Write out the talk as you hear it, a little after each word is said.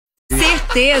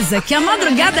certeza que a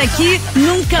madrugada aqui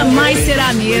nunca mais será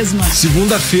a mesma.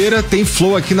 Segunda-feira tem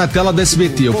Flow aqui na tela da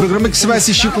SBT. O programa que você vai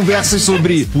assistir conversas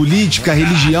sobre política,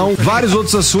 religião, vários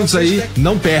outros assuntos aí,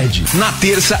 não perde. Na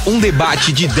terça, um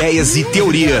debate de ideias e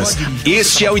teorias.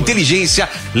 Este é o Inteligência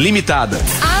Limitada.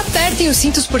 Apertem os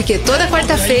cintos porque toda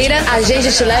quarta-feira a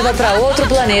gente te leva pra outro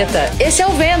planeta. Esse é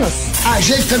o Vênus. A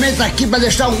gente também tá aqui pra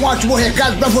deixar um ótimo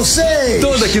recado pra vocês.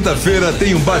 Toda quinta-feira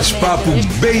tem um bate-papo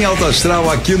bem alto astral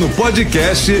aqui no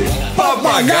podcast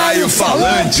Papagaio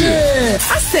Falante.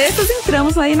 Às sextas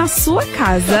entramos aí na sua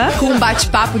casa Com um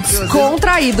bate-papo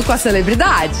descontraído com as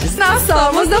celebridades. Nós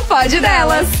somos do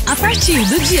Delas. A partir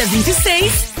do dia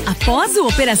 26, após o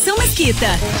Operação Mesquita,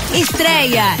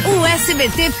 estreia o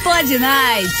SBT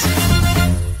PodNight.